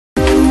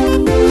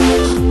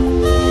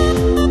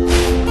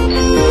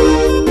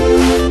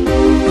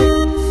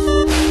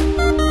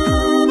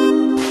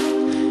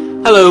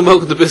Hello and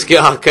welcome to Biscuit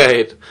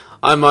Arcade.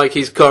 I'm Mike,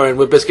 he's Corin.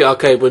 We're Biscuit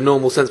Arcade. We're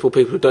normal, sensible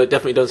people who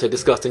definitely don't say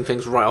disgusting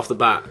things right off the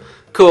bat.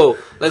 Cool,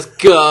 let's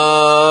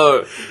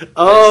go!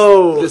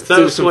 Oh, let's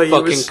that's why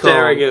you were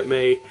staring at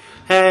me.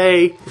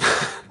 Hey,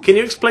 can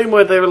you explain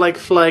why they were like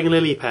flying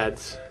lily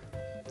pads?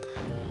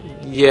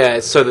 Yeah,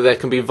 it's so that there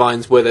can be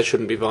vines where there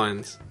shouldn't be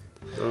vines.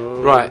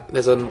 Oh. Right,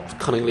 there's a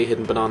cunningly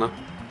hidden banana.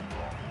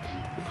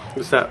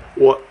 Is that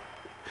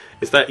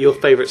your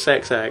favourite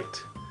sex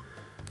act?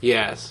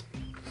 Yes.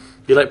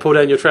 You like pull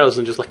down your trousers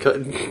and just like a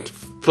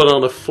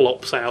banana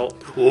flops out.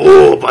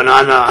 Oh,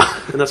 banana!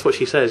 And that's what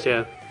she says,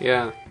 yeah.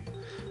 Yeah.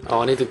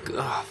 Oh, I need to...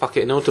 Oh, fuck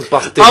it, in order to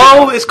bust it...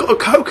 Oh, it's got a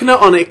coconut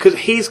on it because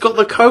he's got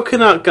the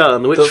coconut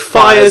gun which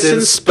fires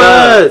in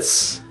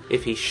spurts.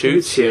 If he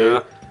shoots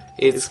you,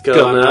 it's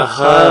gonna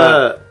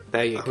hurt.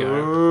 There you go.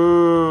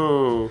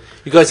 Oh.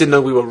 You guys didn't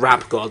know we were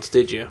rap gods,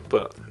 did you?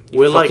 But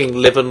we're fucking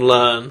live and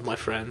learn, my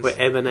friends. We're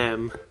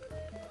Eminem.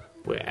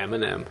 We're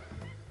Eminem.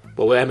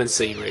 Well, we're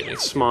M&C, really.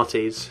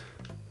 Smarties.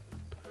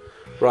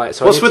 Right,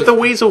 so what's with the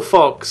weasel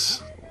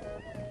fox?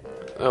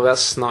 Oh, that's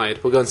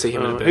Snide. We'll go and see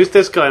him in a bit. Who's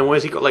this guy and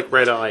where's he got like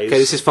red eyes? Okay,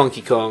 this is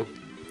Funky Kong.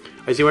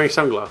 Is he wearing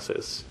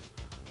sunglasses?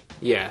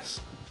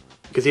 Yes.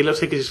 Because he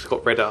looks like he's just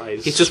got red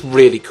eyes. He's just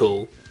really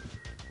cool.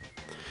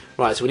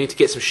 Right, so we need to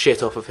get some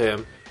shit off of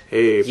him.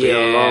 Hey, it's been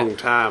a long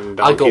time,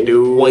 I got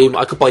dude. way more.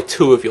 I could buy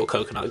 2 of your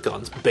coconut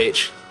guns,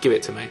 bitch. Give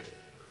it to me.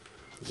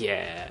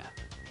 Yeah.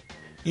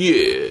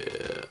 Yeah.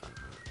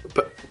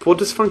 But what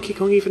does Funky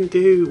Kong even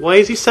do? Why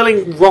is he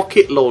selling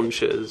rocket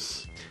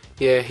launchers?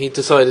 Yeah, he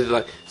decided,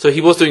 like... So he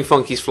was doing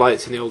Funky's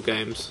flights in the old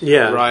games.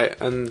 Yeah. Right,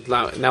 and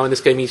now in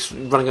this game he's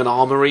running an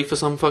armory for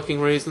some fucking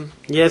reason.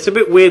 Yeah, it's a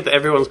bit weird that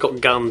everyone's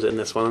got guns in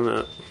this one, isn't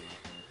it?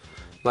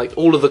 Like,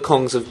 all of the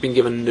Kongs have been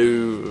given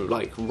new,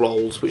 like,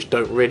 roles which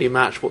don't really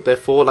match what they're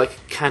for.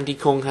 Like, Candy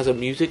Kong has a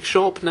music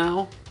shop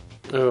now.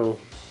 Oh.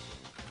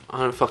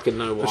 I don't fucking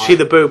know why. Is she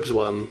the boobs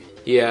one?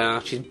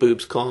 Yeah, she's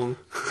Boobs Kong.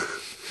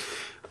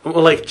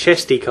 More like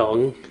Chesty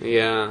Kong.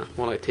 Yeah,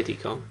 more like Titty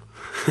Kong.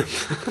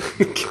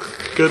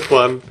 Good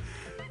one.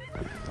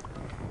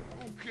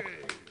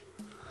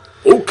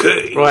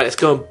 Okay. Right, let's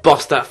go and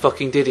bust that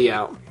fucking Diddy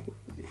out.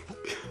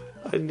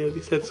 I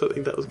nearly said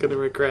something that I was going to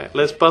regret.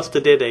 Let's bust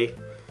a Diddy.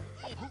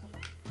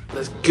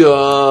 Let's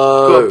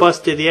go. Got to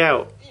bust Diddy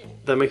out.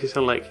 That makes it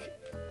sound like...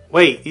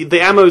 Wait, the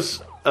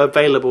ammo's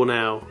available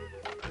now.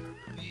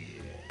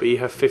 But you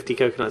have 50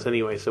 coconuts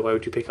anyway, so why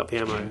would you pick up the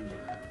ammo?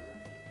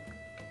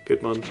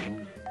 Good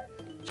one.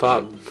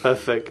 Fuck.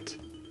 Perfect.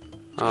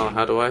 Oh,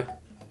 how do I?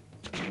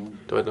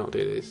 Do I not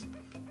do these?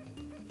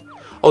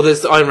 Oh,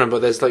 I remember,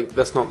 that's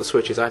not the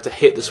switches. I have to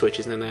hit the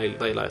switches and then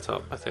they light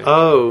up, I think.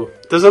 Oh,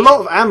 there's a lot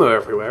of ammo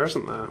everywhere,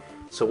 isn't there?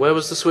 So where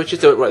was the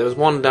switches? Right, there was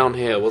one down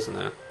here, wasn't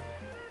there?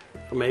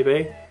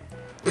 Maybe.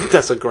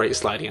 That's a great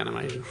sliding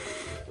animation.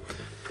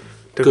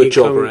 Good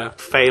job, Rare.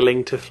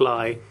 Failing to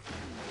fly.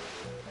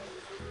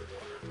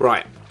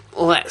 Right,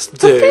 let's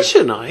do... The fish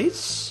are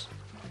nice.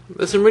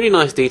 There's some really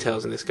nice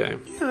details in this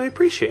game. Yeah, I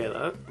appreciate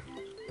that.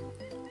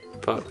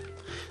 But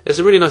there's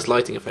some really nice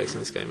lighting effects in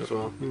this game as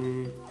well.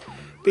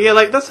 But yeah,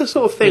 like, that's the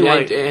sort of thing,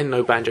 it ain't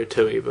no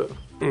Banjo-Tooie, but...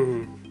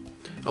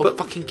 Oh, but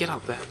fucking get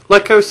up there.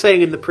 Like I was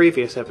saying in the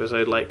previous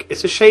episode, like,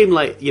 it's a shame,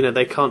 like, you know,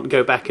 they can't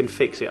go back and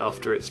fix it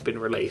after it's been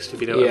released, if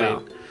you know what I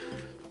mean.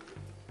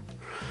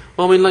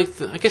 Well, I mean,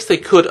 like, I guess they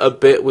could a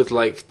bit with,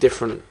 like,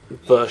 different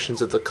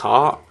versions of the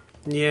cart.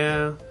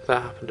 Yeah.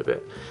 That happened a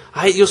bit.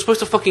 You're supposed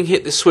to fucking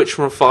hit this switch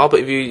from afar, but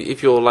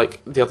if you're, like,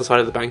 the other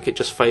side of the bank, it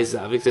just phases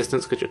out of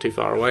existence because you're too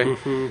far away.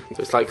 So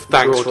it's like,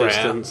 thanks,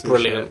 Rare.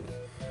 Brilliant.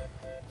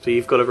 So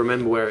you've got to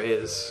remember where it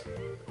is.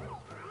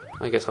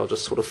 I guess I'll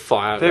just sort of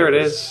fire. There it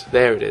is.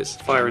 There it is.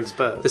 Fire and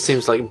spurts. This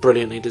seems like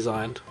brilliantly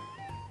designed.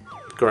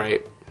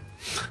 Great.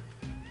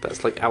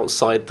 That's like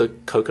outside the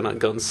coconut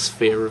gun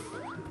sphere of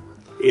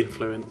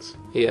influence.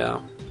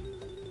 Yeah.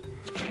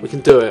 We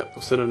can do it.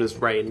 Also known as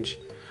range.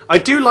 I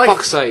do like.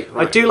 Fuck's sake!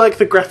 Right. I do like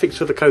the graphics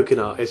for the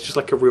coconut. It's just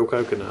like a real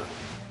coconut.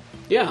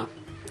 Yeah.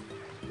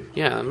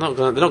 Yeah. They're not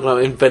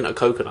gonna invent a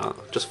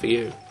coconut just for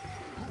you.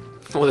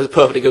 Well, there's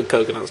perfectly good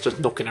coconuts just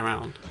knocking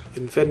around.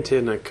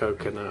 Inventing a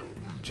coconut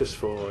just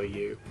for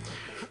you.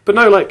 But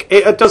no, like,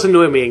 it does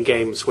annoy me in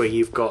games where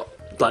you've got,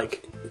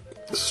 like,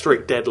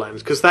 strict deadlines,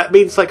 because that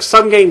means, like,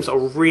 some games are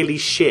really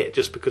shit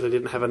just because I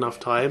didn't have enough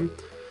time.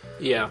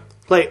 Yeah.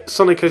 Like,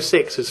 Sonic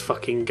 06 is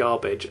fucking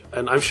garbage,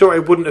 and I'm sure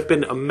it wouldn't have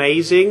been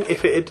amazing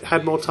if it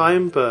had more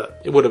time,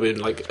 but... It would have been,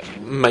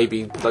 like,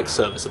 maybe, like,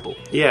 serviceable.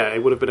 Yeah,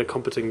 it would have been a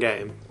competent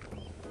game.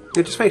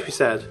 It just makes me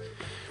sad.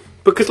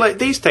 Because, like,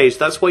 these days,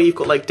 that's why you've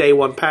got, like, day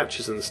one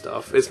patches and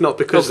stuff. It's not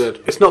because... Oh,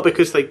 good. It's not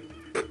because they...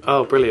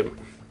 Oh, brilliant.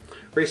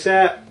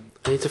 Reset!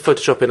 I need to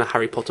Photoshop in a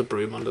Harry Potter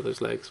broom under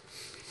those legs.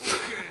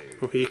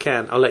 Well, you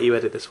can. I'll let you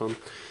edit this one.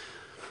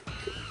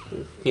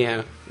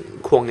 Yeah.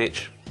 Kwong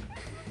itch.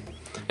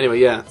 Anyway,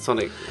 yeah,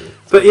 Sonic.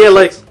 But yeah,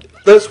 like,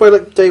 That's why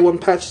like day one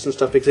patches and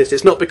stuff exist.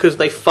 It's not because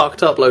they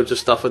fucked up loads of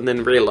stuff and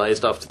then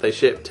realised after they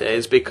shipped it.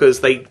 It's because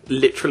they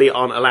literally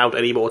aren't allowed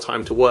any more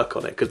time to work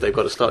on it because they've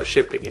got to start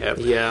shipping it.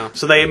 Yeah.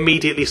 So they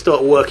immediately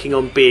start working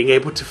on being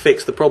able to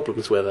fix the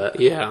problems with it.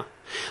 Yeah.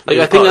 Like,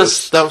 I think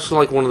that was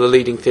like one of the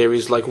leading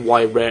theories, like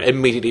why Rare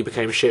immediately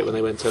became shit when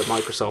they went to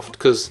Microsoft,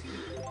 because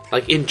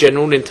like in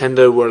general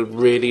Nintendo were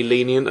really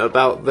lenient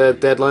about their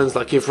deadlines.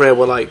 Like if Rare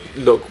were like,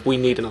 look, we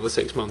need another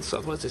 6 months,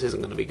 otherwise this isn't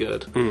going to be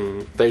good,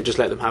 they would just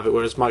let them have it,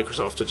 whereas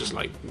Microsoft are just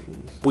like,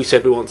 we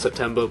said we want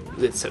September,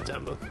 it's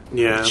September,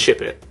 yeah, ship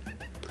it.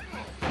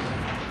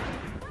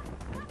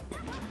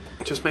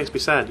 It just makes me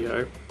sad,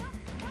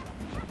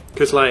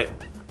 because like,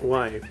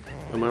 why?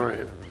 Am I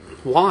right?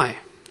 Why?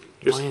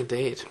 Just why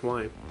indeed?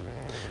 Why?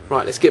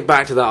 Right, let's get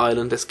back to that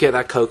island. Let's get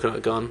that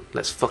coconut gun.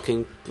 Let's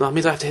fucking... That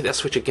means I have to hit that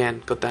switch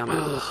again. God damn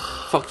it.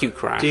 Fuck you,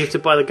 Crash. Do you have to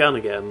buy the gun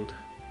again?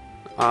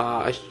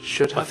 I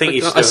should have. I think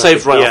you I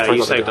saved right after I got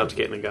you saved the gun. up to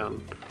getting the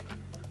gun.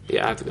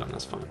 Yeah, I have the gun.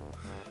 That's fine.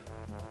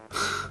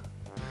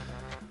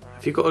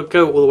 Have you got to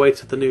go all the way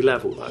to the new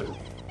level though?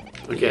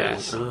 Again?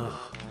 Yes.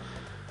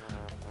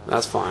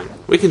 That's fine.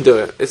 We can do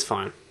it. It's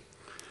fine.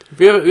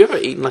 Have you ever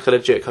eaten like a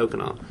legit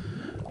coconut?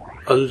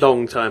 A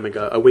long time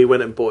ago. We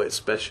went and bought it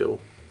special.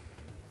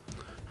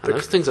 And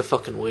those things are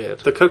fucking weird.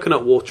 The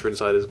coconut water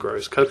inside is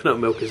gross. Coconut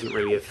milk isn't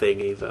really a thing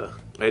either.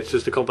 It's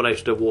just a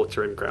combination of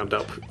water and ground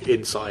up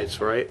insides,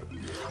 right?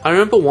 I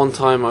remember one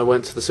time I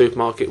went to the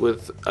supermarket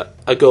with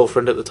a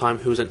girlfriend at the time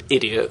who was an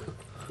idiot.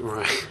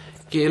 Right.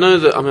 You know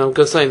that, I mean, I'm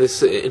going to say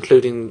this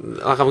including,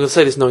 like, I'm going to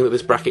say this knowing that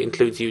this bracket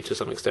includes you to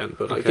some extent,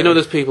 but, like, Okay. You know,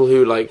 there's people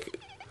who, like,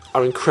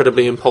 are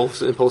incredibly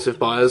impulsive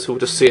buyers who will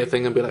just see a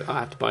thing and be like,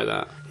 I have to buy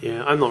that.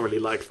 Yeah, I'm not really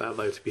like that,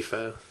 though, to be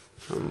fair.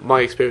 My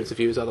experience of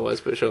you is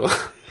otherwise, but sure.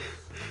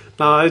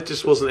 No, I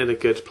just wasn't in a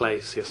good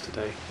place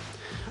yesterday.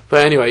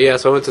 But anyway, yeah,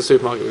 so I went to the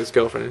supermarket with this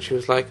girlfriend and she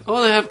was like,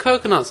 oh, they have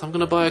coconuts, I'm going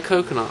to buy a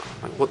coconut.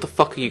 I'm like, what the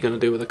fuck are you going to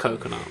do with a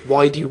coconut?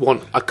 Why do you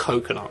want a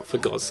coconut, for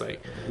God's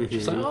sake?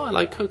 She's like, oh, I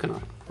like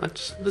coconut.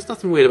 There's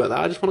nothing weird about that,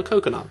 I just want a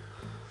coconut.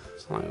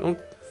 It's like, oh,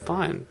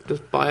 fine,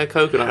 just buy a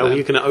coconut. How are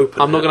you going to open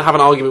it? I'm not going to have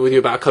an argument with you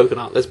about a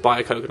coconut, let's buy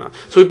a coconut.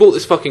 So we bought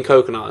this fucking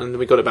coconut and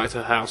we got it back to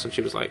her house and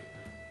she was like,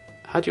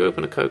 how do you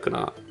open a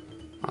coconut?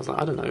 I was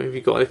like, I don't know, have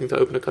you got anything to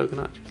open a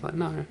coconut? She was like,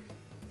 no.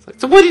 It's like,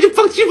 so what did you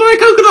fuck did you buy a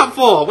coconut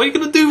for? What are you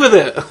going to do with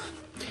it?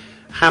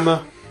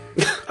 Hammer.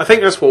 I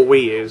think that's what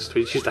we used.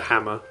 We used a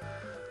hammer.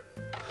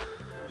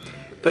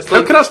 But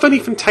coconuts don't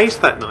even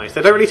taste that nice.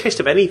 They don't really taste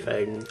of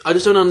anything. I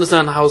just don't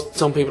understand how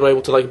some people are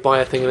able to like buy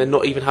a thing and then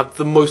not even have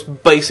the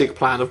most basic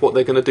plan of what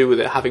they're going to do with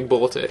it, having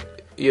bought it.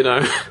 You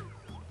know,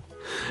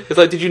 it's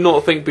like, did you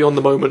not think beyond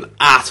the moment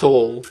at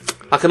all?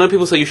 Like, I know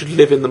people say you should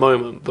live in the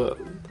moment, but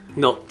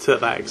not to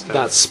that extent.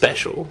 That's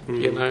special,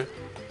 you know.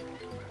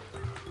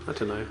 I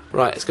don't know.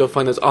 Right, let's go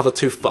find those other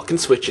two fucking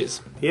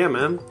switches. Yeah,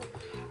 man.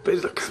 But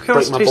it's like,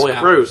 Break my boy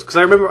out. gross because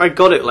I remember I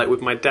got it like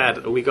with my dad.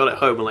 And we got it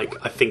home and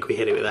like I think we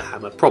hit it with a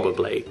hammer,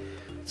 probably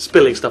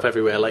spilling stuff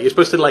everywhere. Like you're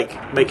supposed to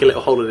like make a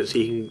little hole in it so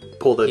you can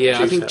pour the juice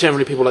I think out.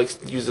 generally people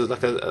like use it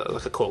like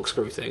a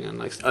corkscrew thing and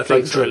like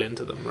drill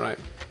into them, right?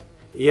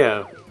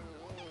 Yeah,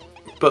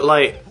 but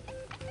like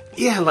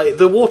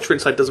the water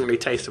inside doesn't really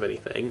taste of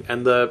anything,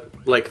 and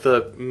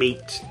the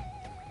meat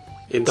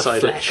inside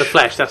the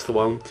flesh, that's the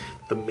one,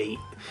 the meat.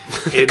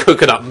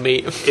 Coconut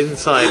meat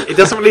inside. It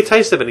doesn't really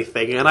taste of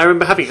anything, and I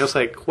remember having it. I was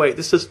like, "Wait,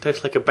 this doesn't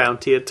taste like a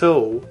bounty at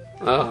all."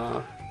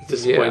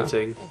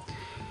 Disappointing. Yeah.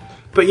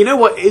 But you know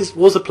what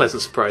was a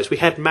pleasant surprise? We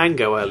had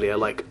mango earlier,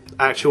 like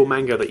actual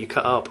mango that you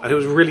cut up, and it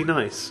was really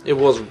nice. It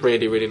was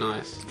really, really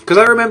nice. Because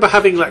I remember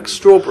having like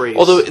strawberries,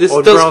 although this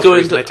or does go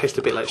into, and they taste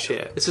a bit like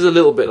shit. This is a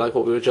little bit like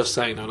what we were just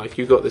saying. Though, like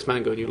you got this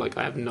mango, and you're like,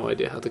 I have no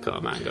idea how to cut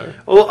a mango.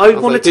 Well, I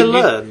wanted to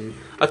learn.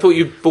 I thought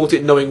you bought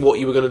it knowing what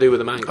you were going to do with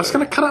the mango. I was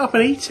going to cut it up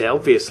and eat it,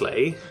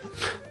 obviously.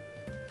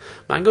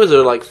 Mangoes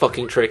are like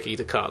fucking tricky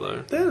to cut,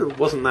 though. It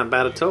wasn't that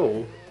bad at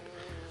all.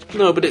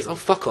 No, but it's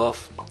fuck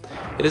off.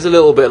 It is a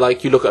little bit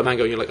like you look at a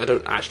mango and you're like, I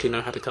don't actually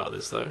know how to cut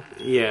this, though.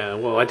 Yeah,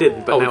 well, I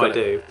didn't, but now I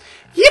do.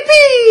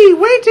 Yippee!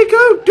 Way to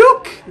go,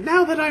 Duck!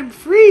 Now that I'm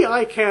free,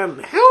 I can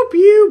help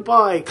you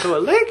by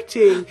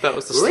collecting that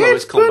was the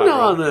slowest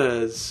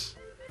bananas.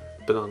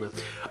 Banana.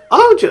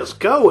 I'll just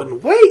go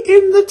and wait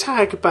in the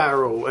tag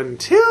barrel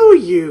until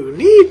you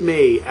need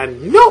me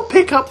and not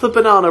pick up the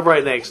banana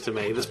right next to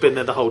me that's been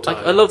there the whole time.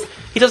 Like, I love...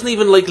 He doesn't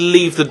even, like,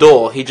 leave the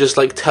door. He just,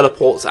 like,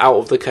 teleports out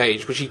of the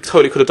cage, which he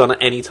totally could have done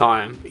at any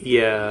time.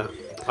 Yeah,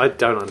 I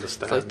don't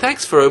understand. It's like,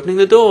 thanks for opening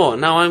the door.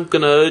 Now I'm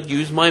gonna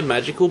use my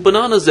magical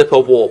banana zipper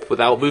warp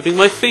without moving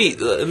my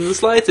feet in the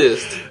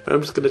slightest.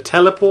 I'm just gonna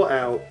teleport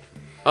out.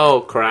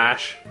 Oh,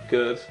 Crash.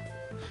 Good.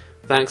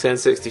 Thanks,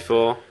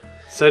 N64.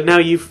 So now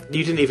you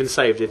didn't even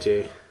save, did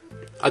you?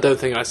 I don't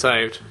think I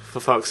saved,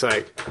 for fuck's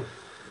sake.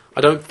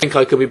 I don't think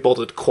I could be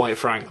bothered, quite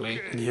frankly.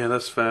 Yeah,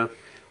 that's fair.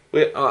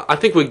 I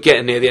think we're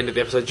getting near the end of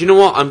the episode. Do you know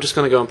what? I'm just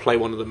going to go and play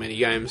one of the mini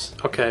games.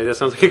 Okay, that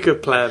sounds like a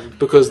good plan.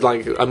 Because,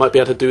 like, I might be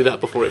able to do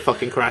that before it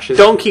fucking crashes.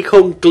 Donkey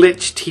Kong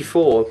Glitch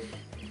T4.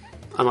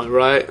 Am I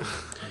right?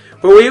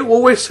 Well, we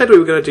always said we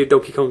were going to do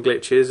Donkey Kong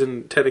glitches,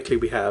 and technically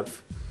we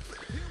have.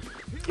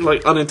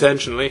 Like,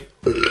 unintentionally.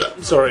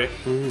 Sorry.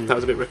 That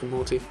was a bit Rick and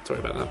Morty. Sorry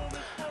about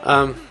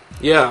that.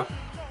 Yeah.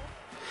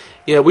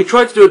 Yeah, we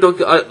tried to do a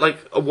Donkey...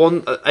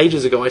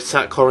 ages ago, I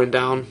sat Corin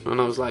down,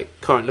 and I was like,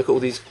 Corin, look at all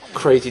these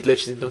crazy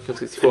glitches in Donkey Kong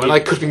 64, and I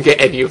couldn't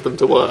get any of them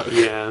to work.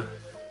 Yeah.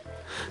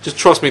 Just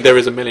trust me, there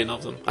is a million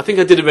of them. I think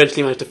I did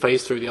eventually manage to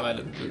phase through the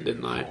island,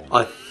 didn't I?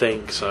 I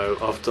think so,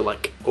 after,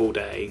 all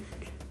day.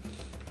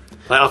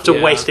 After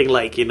wasting,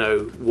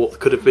 what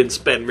could have been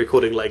spent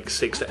recording,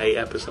 6 to 8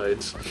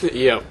 episodes.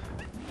 Yeah.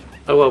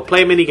 Oh, well,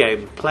 play a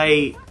minigame.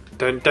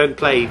 Don't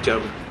play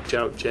jump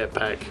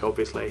jetpack,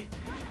 obviously.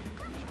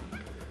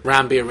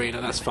 Ramby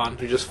Arena, that's fun.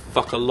 You just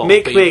fuck a lot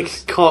Mick, of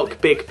beavers. Mick,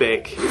 Cock,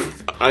 Bick.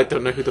 I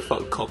don't know who the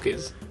fuck Cock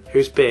is.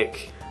 Who's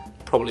Bick?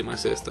 Probably my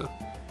sister.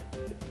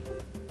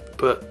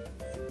 But,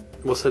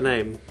 what's her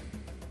name?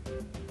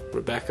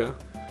 Rebecca.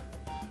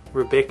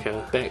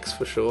 Rebecca. Bex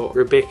for short.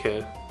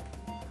 Rebecca.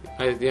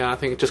 I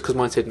think just because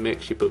mine said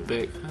Mick, she put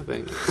Bick, I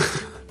think.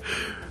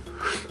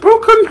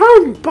 Broken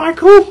home,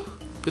 Michael!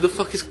 Who the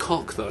fuck is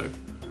Cock, though?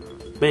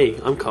 Me,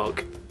 I'm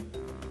Cock.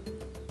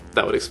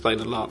 That would explain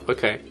a lot.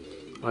 Okay.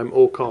 I'm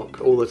all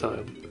cock, all the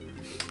time.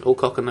 All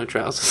cock and no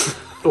trousers.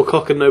 All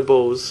cock and no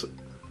balls.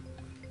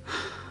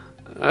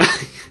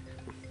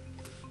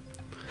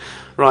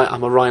 Right,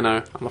 I'm a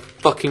rhino. I'm a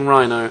fucking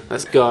rhino.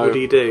 Let's go. What do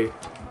you do?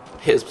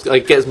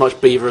 Get as much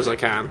beaver as I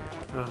can.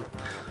 Oh.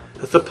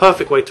 That's the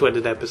perfect way to end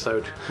an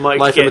episode. Mike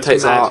Life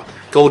imitates art.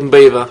 Golden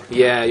beaver.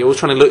 Yeah, you're always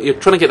trying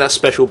to get that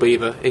special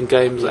beaver in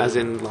games as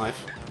in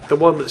life. The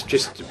one that's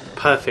just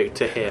perfect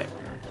to hit.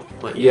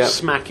 You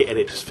smack it and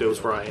it just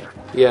feels right.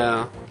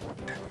 Yeah.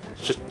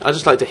 I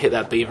just like to hit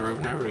that beaver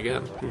over and over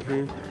again.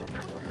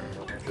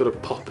 Gotta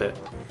pop it.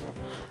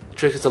 The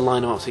trick is to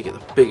line them up so you get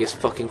the biggest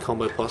fucking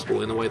combo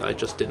possible in a way that I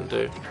just didn't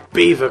do.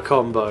 Beaver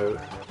combo.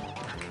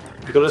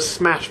 You gotta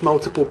smash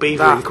multiple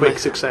beaver in quick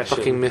succession.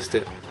 Fucking missed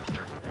it.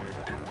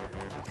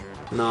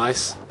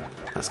 Nice.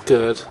 That's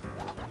good.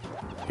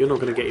 You're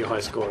not gonna get your high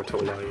score at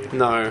all, are you?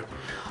 No.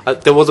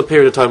 There was a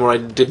period of time where I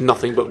did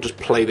nothing but just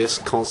play this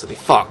constantly.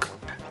 Fuck.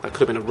 That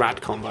could have been a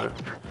rad combo.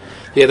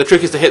 Yeah, the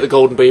trick is to hit the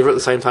golden beaver at the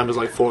same time as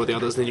 4 of the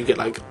others, and then you get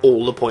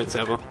all the points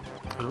ever.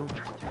 Oh.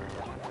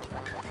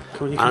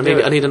 Come on, you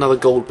can I need another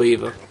gold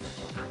beaver.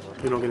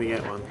 You're not going to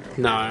get one.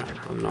 No,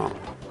 I'm not.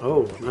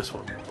 Oh, nice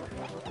one.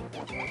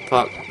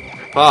 Fuck.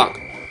 Fuck.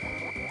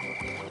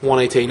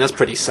 118, that's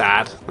pretty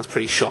sad. That's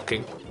pretty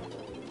shocking.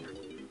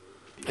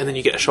 And then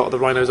you get a shot at the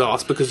rhino's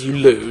arse because you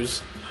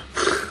lose.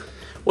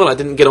 Well, I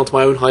didn't get onto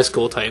my own high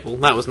score table.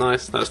 That was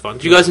nice. That was fun.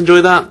 Did you guys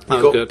enjoy that?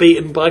 That was good.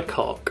 Beaten by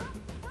cock.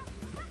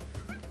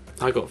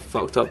 I got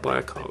fucked up by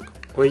a cock.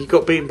 Well, you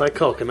got beaten by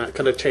cock, and that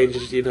kind of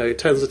changes, it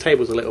turns the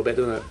tables a little bit,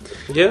 doesn't it?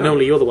 Yeah.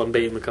 Normally you're the one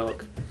beating the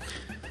cock.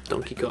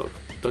 Donkey Cock.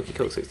 Donkey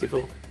Cock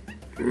 64.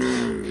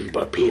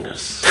 By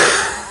penis.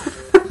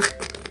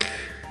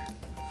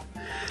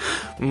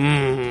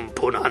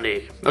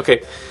 Punani.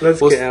 Okay.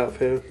 Let's get out of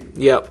here.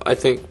 Yep, I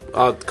think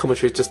our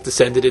commentary has just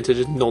descended into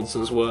just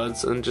nonsense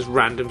words and just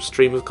random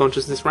stream of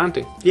consciousness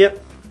ranting. Yep.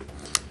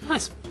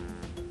 Nice.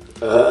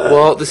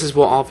 Well, this is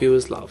what our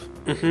viewers love.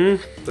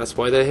 That's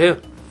why they're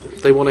here.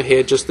 They want to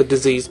hear just the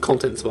diseased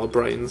contents of our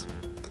brains.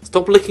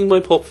 Stop licking my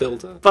pop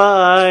filter.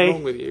 Bye. What's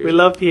wrong with you? We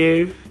love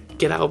you.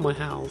 Get out of my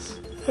house.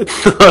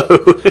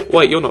 No.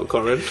 Wait, you're not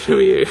Corin. Who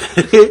are you?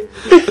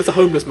 There's a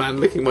homeless man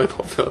licking my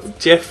pop filter.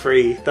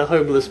 Jeffrey, the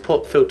homeless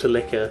pop filter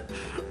licker.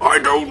 I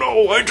don't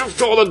know. I just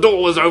saw the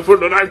door was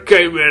open and I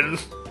came in.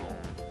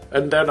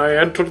 And then I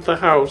entered the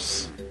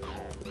house.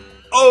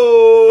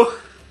 Oh.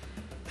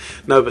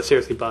 No, but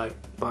seriously, bye.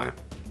 Bye.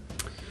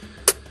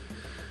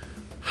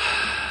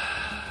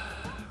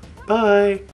 Bye.